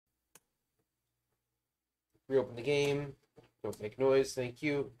Reopen the game. Don't make noise, thank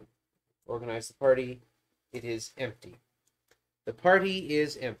you. Organize the party. It is empty. The party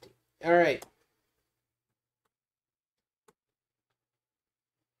is empty. All right.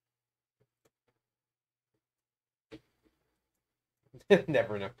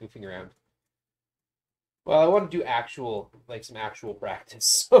 Never enough goofing around. Well, I want to do some actual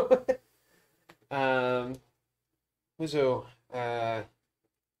practice. Muzo,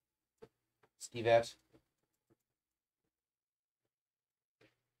 Stevette.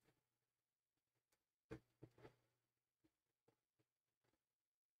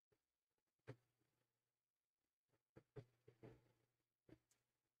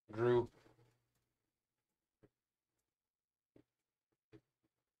 Drew.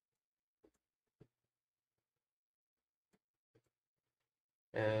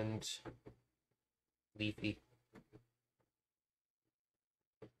 And Leafy.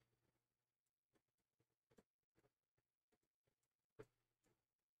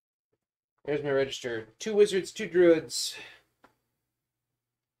 There's my register. 2 wizards, 2 druids.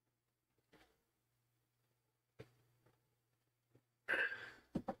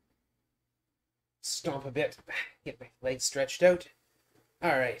 Stomp a bit. Get my legs stretched out.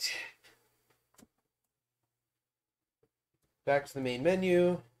 All right. Back to the main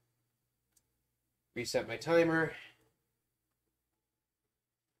menu. Reset my timer.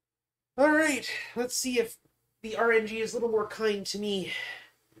 All right. Let's see if the RNG is a little more kind to me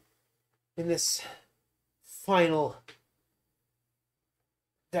in this final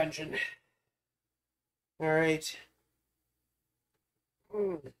dungeon. All right.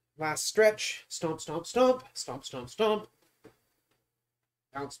 Last stretch. Stomp, stomp, stomp. Stomp, stomp, stomp.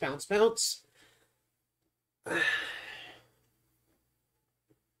 Bounce, bounce, bounce.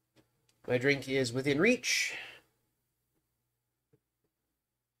 My drink is within reach.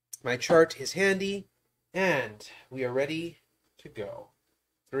 My chart is handy. And we are ready to go.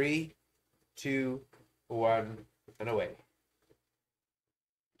 3, 2, 1, and away.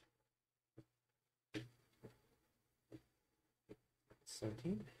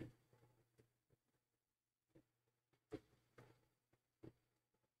 $17.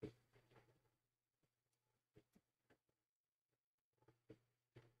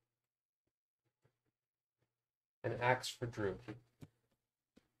 An axe for Drew.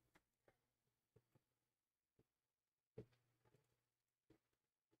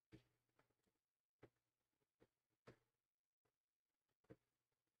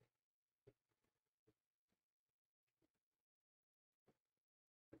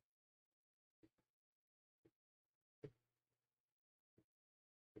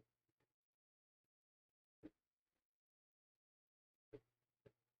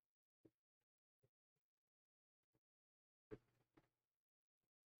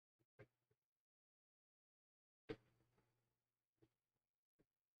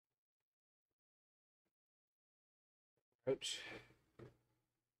 Ouch.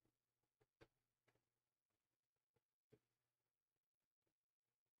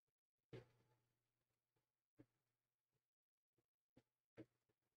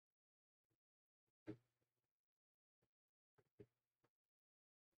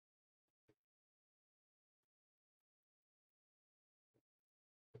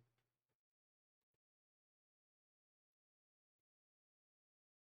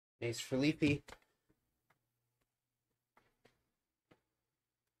 Ace for Leafy.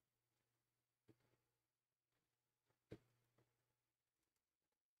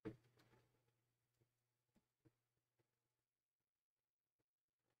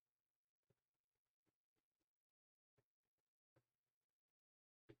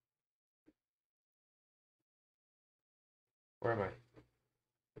 Where am I?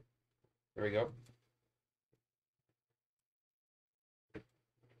 There we go.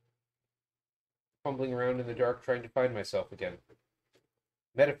 Fumbling around in the dark trying to find myself again.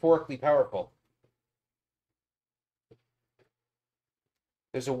 Metaphorically powerful.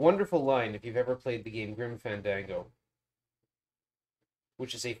 There's a wonderful line if you've ever played the game Grim Fandango,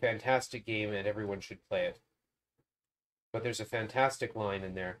 which is a fantastic game and everyone should play it. But there's a fantastic line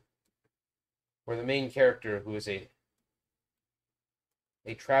in there where the main character, who is a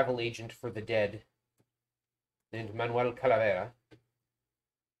travel agent for the dead named Manuel Calavera.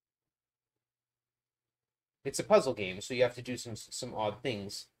 It's a puzzle game, so you have to do some odd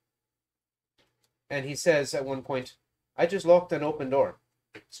things. And he says at one point, "I just locked an open door.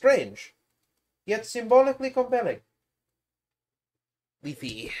 Strange, yet symbolically compelling."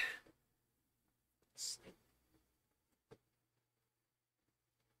 Leafy.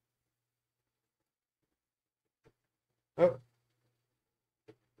 Oh.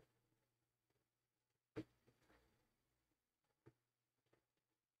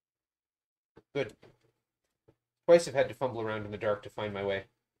 Good. Twice I've had to fumble around in the dark to find my way.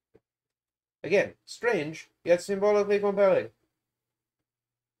 Again, strange, yet symbolically compelling.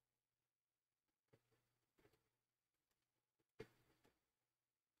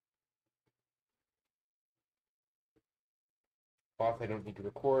 Off, I don't need to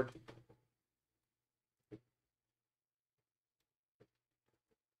record.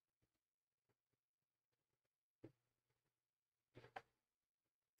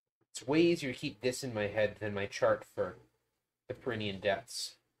 It's way easier to keep this in my head than my chart for the Pyrenean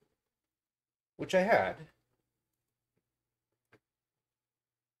depths, which I had.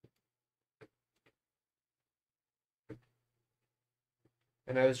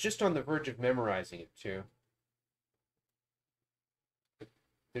 And I was just on the verge of memorizing it, too.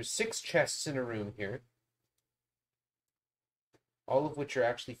 There's 6 chests in a room here, all of which are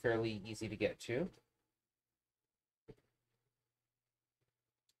actually fairly easy to get to.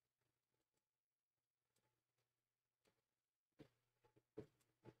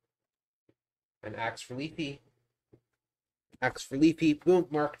 An axe for Leafy. Axe for Leafy, boom,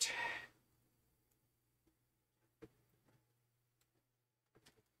 marked.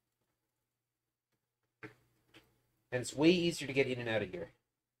 And it's way easier to get in and out of here.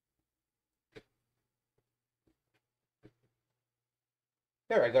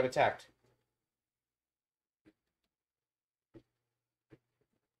 There, I got attacked.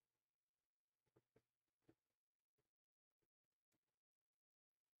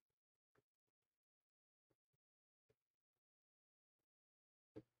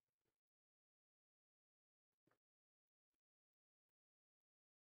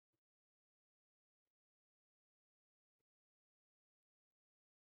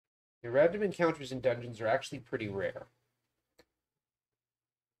 The random encounters in dungeons are actually pretty rare.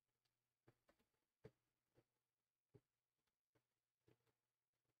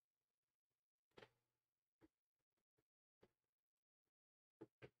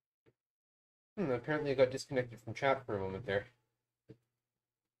 Apparently I got disconnected from chat for a moment there.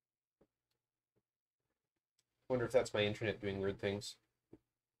 Wonder if that's my internet doing weird things.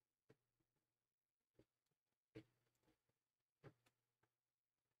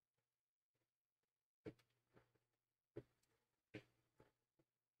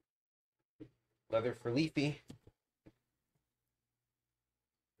 Leather for Leafy.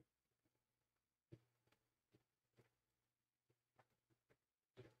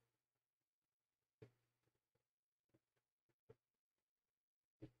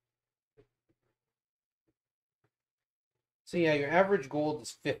 So yeah, your average gold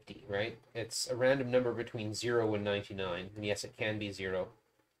is 50, right? It's a random number between 0 and 99. And yes, it can be 0.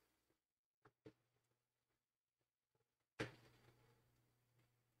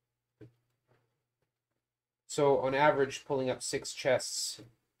 So on average, pulling up 6 chests,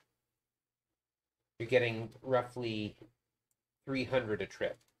 you're getting roughly 300 a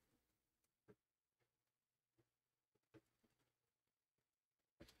trip.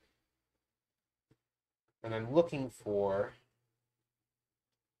 And I'm looking for...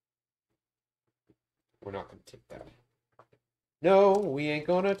 We're not going to take that. No, we ain't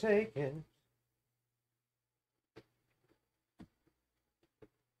going to take it.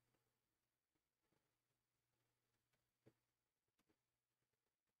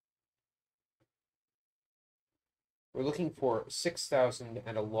 We're looking for 6,000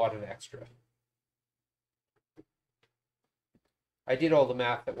 and a lot of extra. I did all the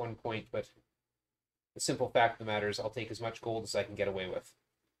math at one point, but the simple fact of the matter is I'll take as much gold as I can get away with.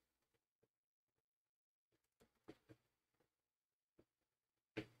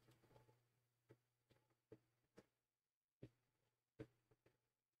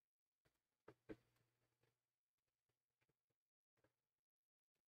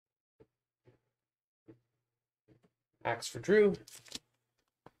 Axe for Drew.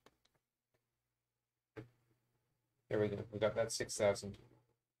 There we go. We got that 6,000.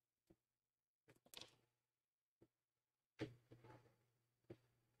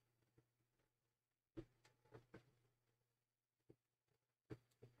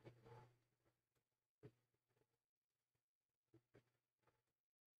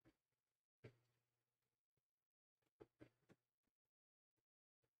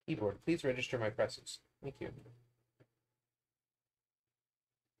 Keyboard, please register my presses. Thank you.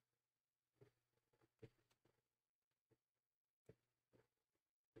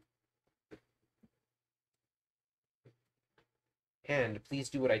 And please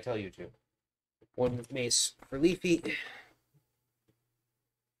do what I tell you to. 1 mace for Leafy.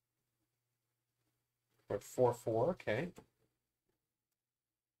 We're at 4-4, okay.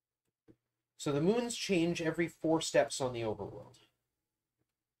 So the moons change every 4 steps on the overworld.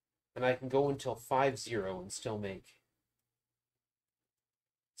 And I can go until 5-0 and still make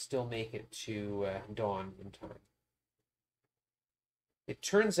it to dawn in time. It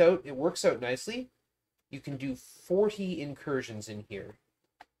turns out, it works out nicely. You can do 40 incursions in here.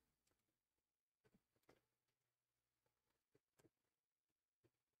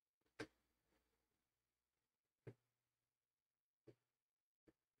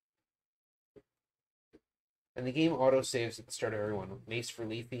 And the game auto-saves at the start of every one. Mace for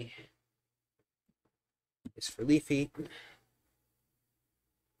Leafy. Mace for Leafy.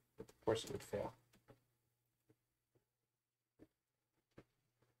 Of course it would fail.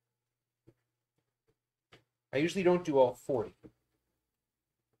 I usually don't do all 40.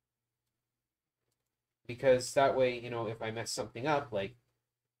 Because that way, you know, if I mess something up, like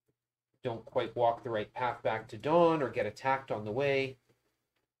don't quite walk the right path back to dawn or get attacked on the way,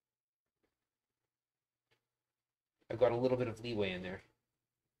 I've got a little bit of leeway in there.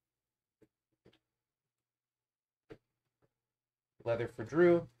 Leather for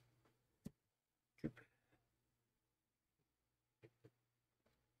Drew.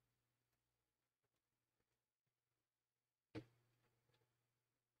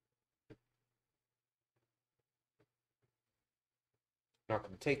 Not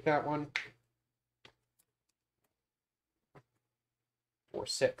going to take that one.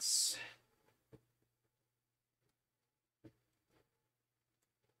 4-6.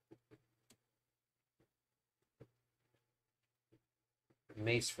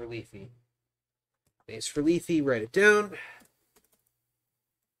 Mace for Leafy. Mace for Leafy, write it down.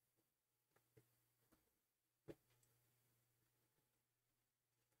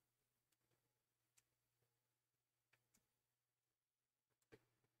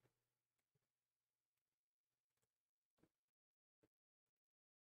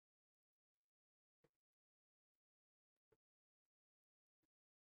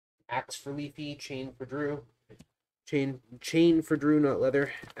 Axe for Leafy, chain for Drew. Chain for Drew, not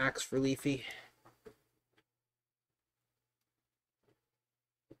leather. Axe for Leafy.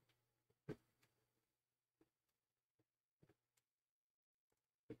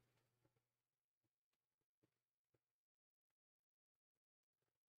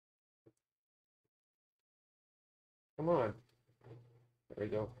 Come on. There we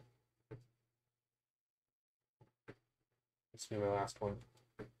go. This will be my last one.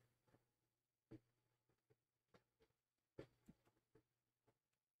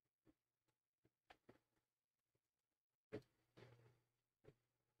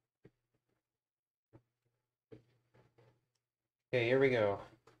 Okay, here we go.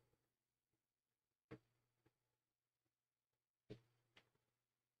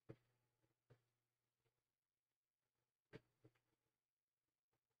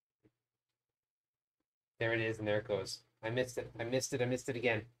 There it is, and there it goes. I missed it. I missed it. I missed it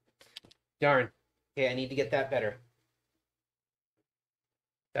again. Darn. Okay, I need to get that better.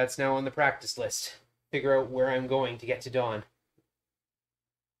 That's now on the practice list. Figure out where I'm going to get to dawn.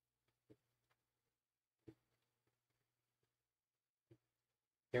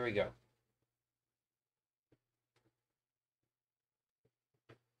 Here we go.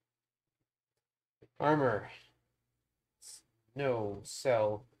 Armor. No,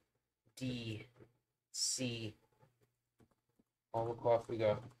 sell. D. C. All the cloth we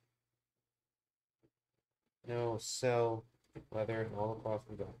got. No, sell. Leather and all the cloth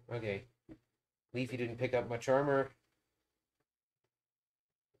we got. Okay. Leafy didn't pick up much armor.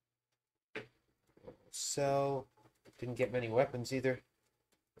 Sell. Didn't get many weapons either.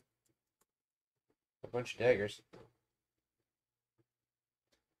 A bunch of daggers.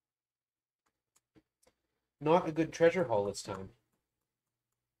 Not a good treasure haul this time.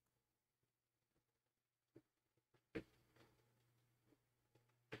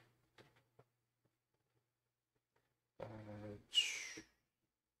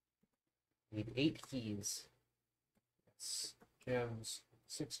 Need 8 keys. Yes. Gems.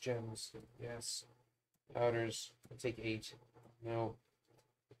 6 gems. Yes. Powders. I'll take 8. No.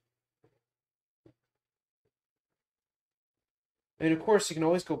 I mean, of course, you can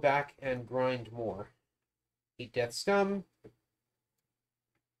always go back and grind more. Eat Death Scum.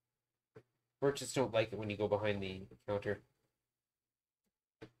 Merchants don't like it when you go behind the counter.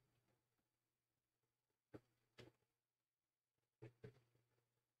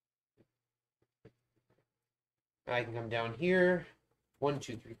 I can come down here. 1,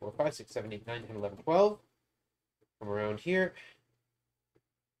 2, 3, 4, 5, 6, 7, 8, 9, 10, 11, 12. Come around here.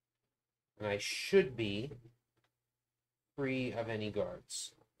 And I should be free of any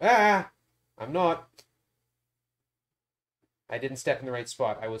guards. Ah! I'm not. I didn't step in the right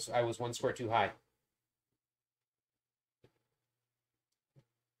spot. I was 1 square too high.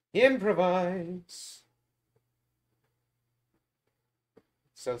 Improvise!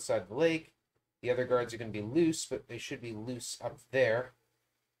 South side of the lake. The other guards are going to be loose, but they should be loose up there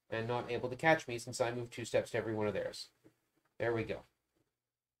and not able to catch me since I moved 2 steps to every one of theirs. There we go.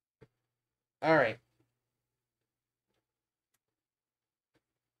 All right.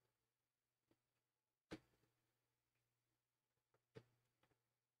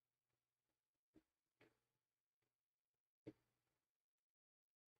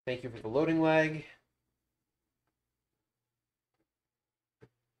 Thank you for the loading lag.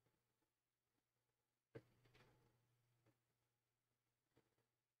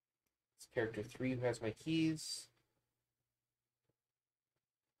 It's character 3 who has my keys.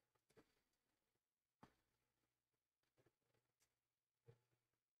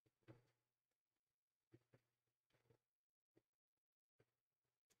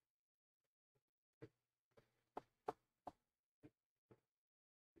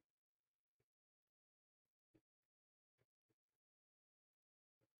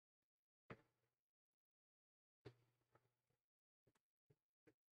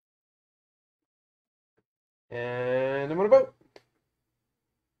 And I'm on a boat.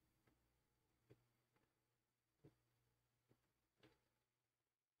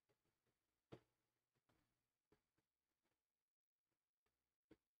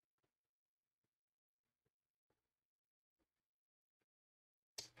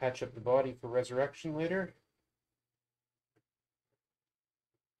 Patch up the body for resurrection later.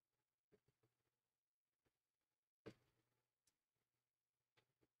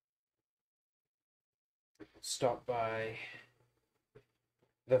 Stop by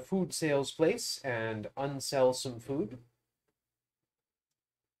the food sales place and unsell some food.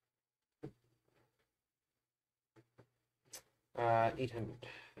 Uh, 800.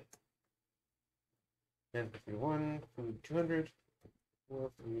 And 31, food 200,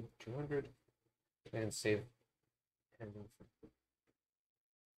 more food 200, and save.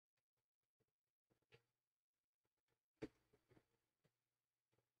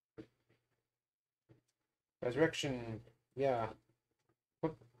 Resurrection, yeah.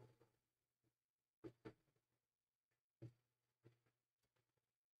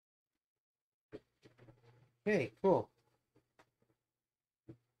 Okay, cool.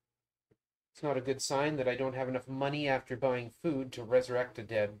 It's not a good sign that I don't have enough money after buying food to resurrect a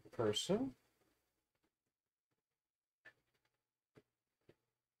dead person.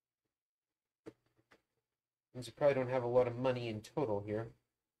 Means I probably don't have a lot of money in total here.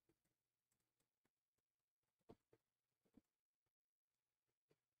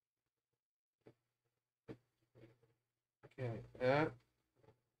 Okay.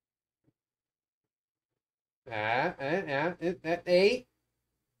 Hey.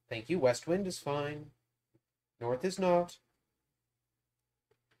 Thank you. West wind is fine. North is not.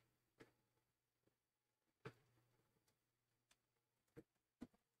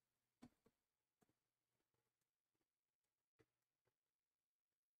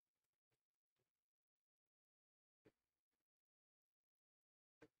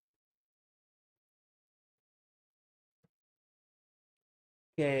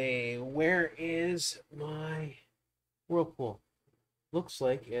 Okay, where is my whirlpool? Looks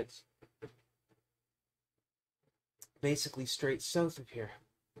like it's basically straight south of here.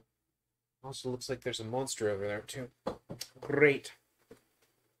 Also looks like there's a monster over there too. Great.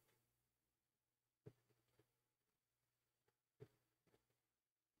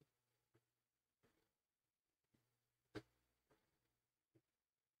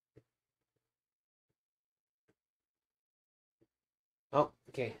 Oh,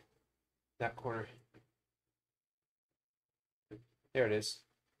 okay. That corner. There it is.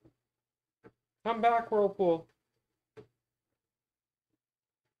 Come back, whirlpool.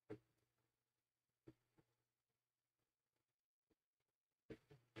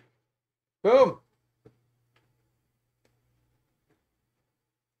 Boom!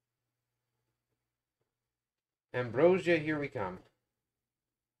 Ambrosia, here we come.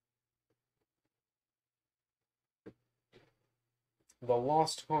 The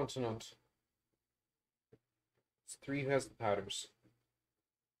Lost Continent. It's 3 who has the powders.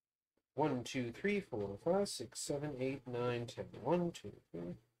 1, 2, 3, 4, 5, 6, 7, 8, 9, 10. 1, 2, 3.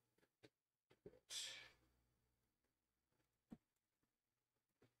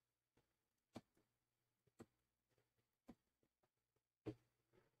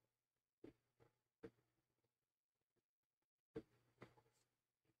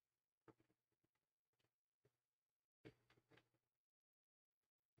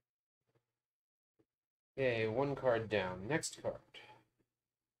 Okay, 1 card down. Next card.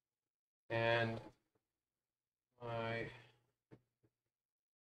 And my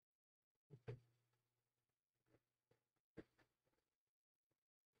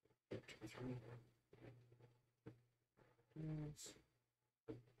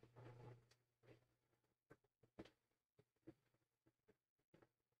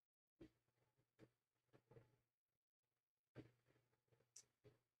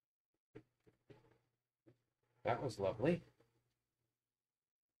That was lovely.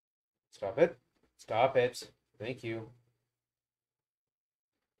 Stop it. Stop it. Thank you.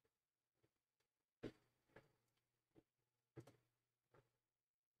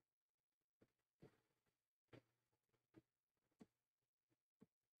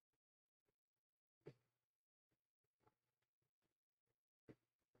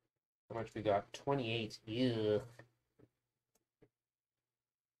 How much we got? 28. Ugh.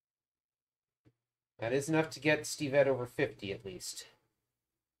 That is enough to get Stevette over 50 at least.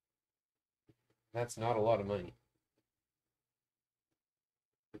 That's not a lot of money.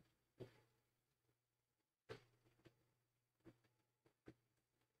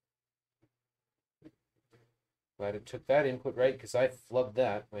 Glad it took that input right, because I flubbed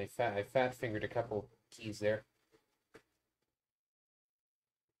that. I fat fingered a couple keys there.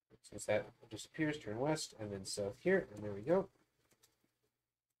 Since that disappears, turn west, and then south here, and there we go.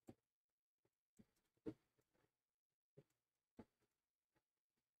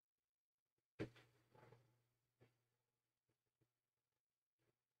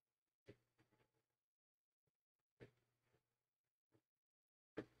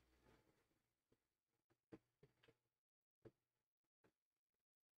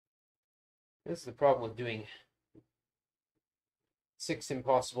 This is the problem with doing 6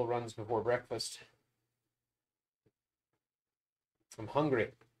 impossible runs before breakfast. I'm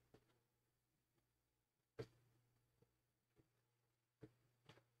hungry.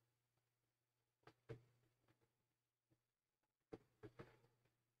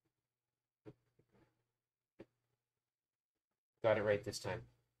 Got it right this time.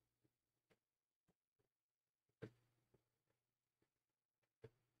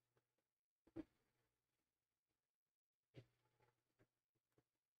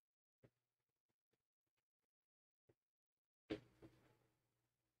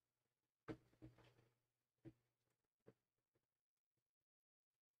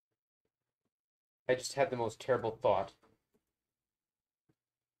 I just had the most terrible thought.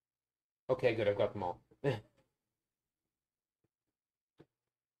 Okay, good, I've got them all.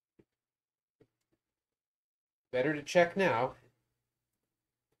 Better to check now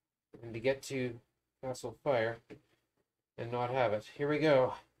and to get to Castle Fire and not have it. Here we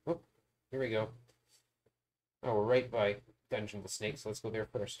go. Oh, here we go. Oh, we're right by Dungeon with Snakes. Let's go there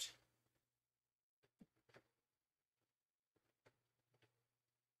first.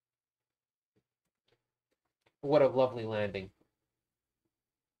 What a lovely landing.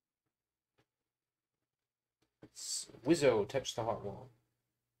 Wizzo touched the hot wall.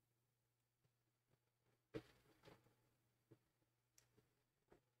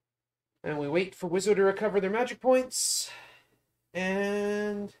 And we wait for Wizzo to recover their magic points.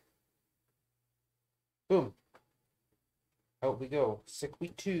 And boom. Out we go.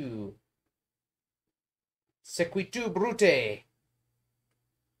 Sequitu. Sequitu Brute.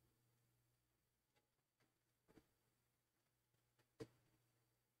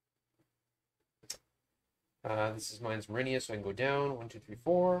 This is mine's Marinia, so I can go down. 1, 2, 3,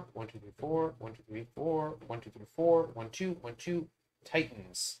 4. 1, 2, 3, 4. 1, 2, 3, 4. 1, 2, 3, 4. 1, 2, 1, 2.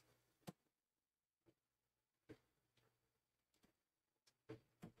 Titans.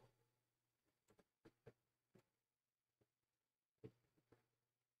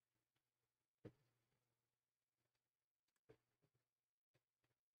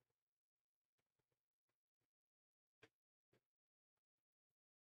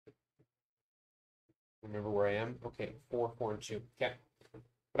 Remember where I am? Okay, 4, 4, and 2. Okay.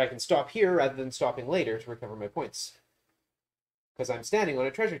 But I can stop here rather than stopping later to recover my points. Because I'm standing on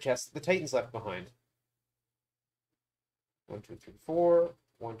a treasure chest that the Titans left behind. 1, 2, 3, 4.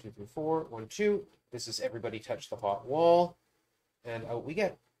 1, 2, 3, 4. 1, 2. This is everybody touch the hot wall. And out we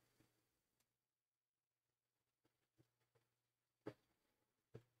get.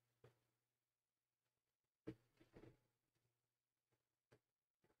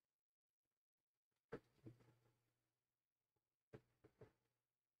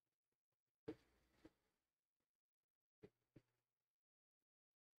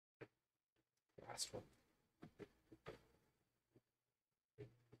 Last one.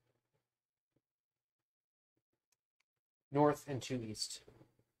 North and 2 east.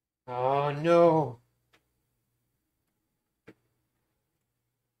 Oh, no.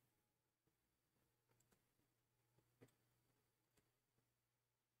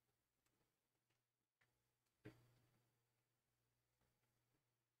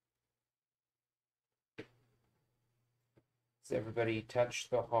 Does everybody touch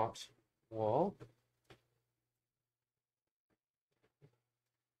the hot wall?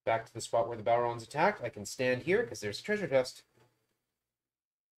 Back to the spot where the Balrons attacked. I can stand here because there's a treasure chest.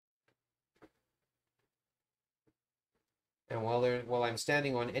 And while I'm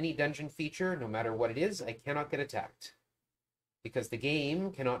standing on any dungeon feature, no matter what it is, I cannot get attacked. Because the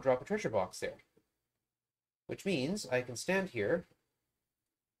game cannot drop a treasure box there. Which means I can stand here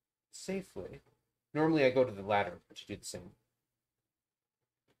safely. Normally I go to the ladder to do the same.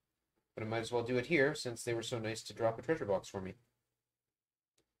 But I might as well do it here since they were so nice to drop a treasure box for me.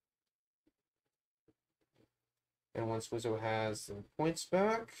 And once Wizzo has the points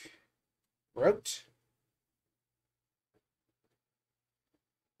back, we're out.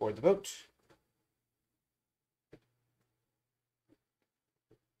 Board the boat.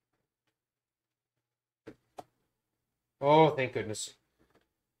 Oh, thank goodness.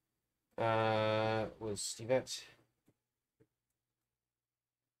 Was Stevette.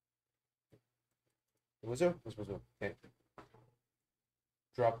 Wizzo? Was Wizzo. Okay.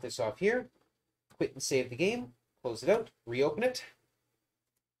 Drop this off here. Quit and save the game. Close it out. Reopen it.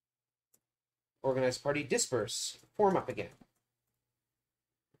 Organize party. Disperse. Form up again.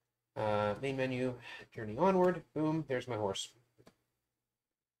 Main menu, journey onward. Boom, there's my horse.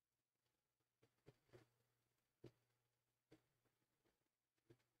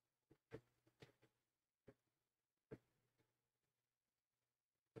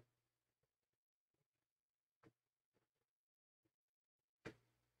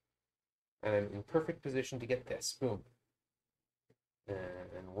 And I'm in perfect position to get this. Boom.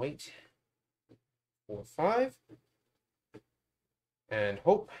 And wait. 4, 5. And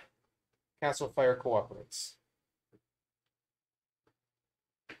hope Castle Fire cooperates.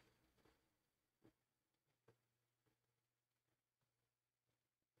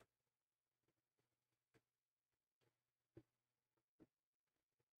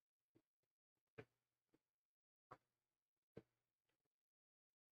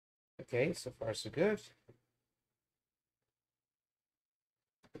 Okay, so far so good.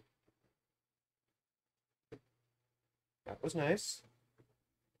 That was nice.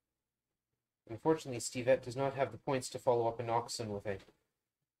 Unfortunately, Stevette does not have the points to follow up an Oxen with an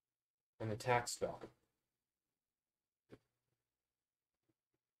attack spell.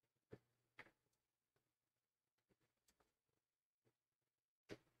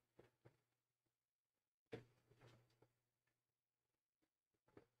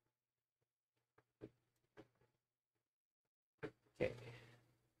 Okay.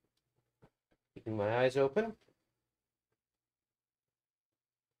 Keeping my eyes open.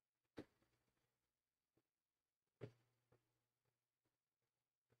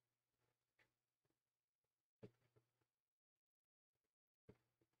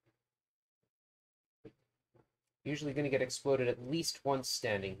 Usually going to get exploded at least once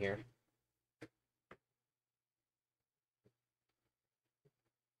standing here.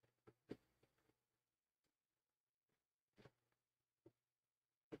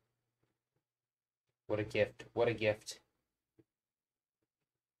 What a gift. What a gift.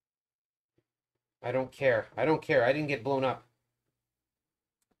 I don't care. I don't care. I didn't get blown up.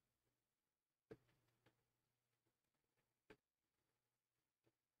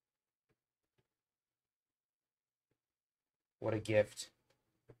 What a gift.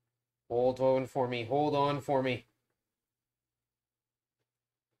 Hold on for me. Hold on for me.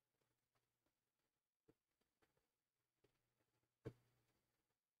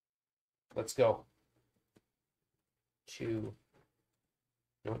 Let's go. 2.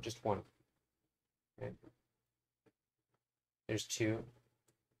 No, just 1. Okay. There's 2.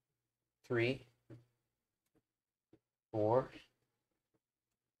 3. 4.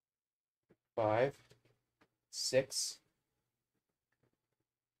 5. 6.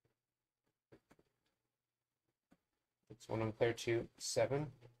 It's 1 on player 2. 7.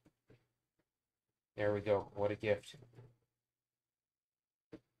 There we go. What a gift.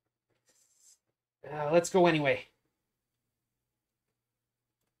 Let's go anyway.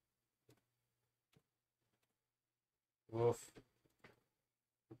 Oof.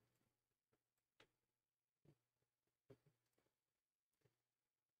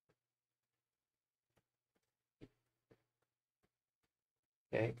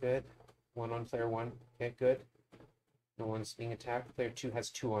 Okay, good. 1 on player 1. Okay, good. No one's being attacked. Player 2 has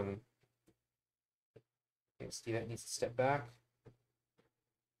 2 on them. Okay, Steve needs to step back.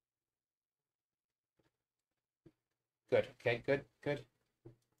 Good. Okay, good, good.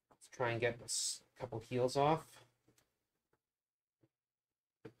 Let's try and get a couple heals off.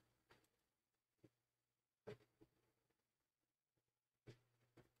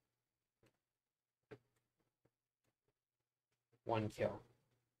 1 kill.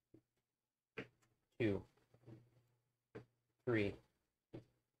 2. 3.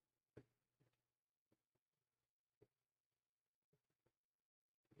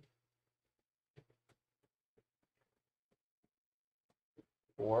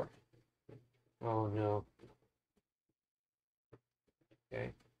 4. Oh no. Okay.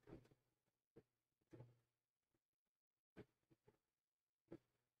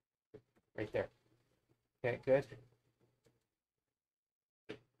 Right there. Okay, good.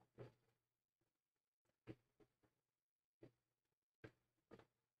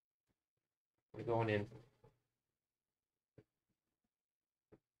 We're going in.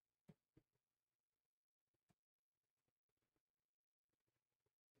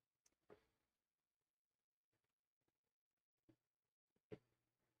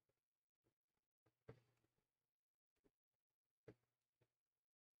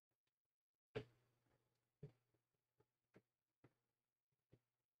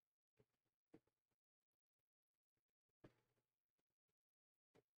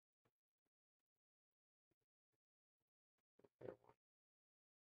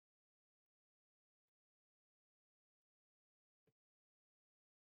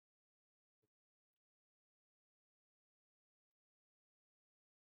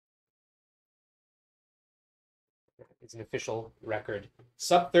 It's an official record.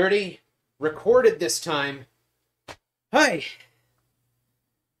 Sub 30, recorded this time. Hi.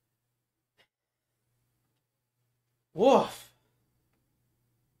 Woof.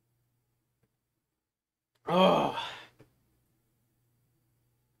 Oh.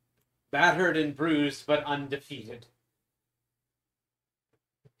 Battered and bruised, but undefeated.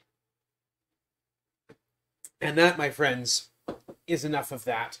 And that, my friends, is enough of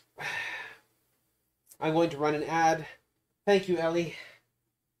that. I'm going to run an ad. Thank you, Ellie.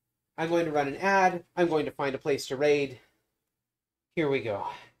 I'm going to run an ad. I'm going to find a place to raid. Here we go.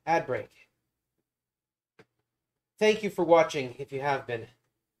 Ad break. Thank you for watching, if you have been.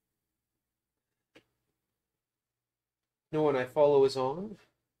 No one I follow is on.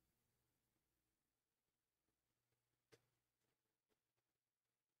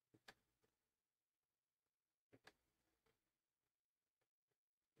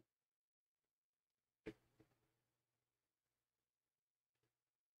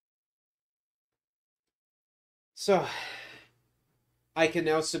 So, I can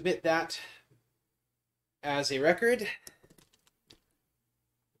now submit that as a record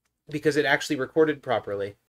because it actually recorded properly.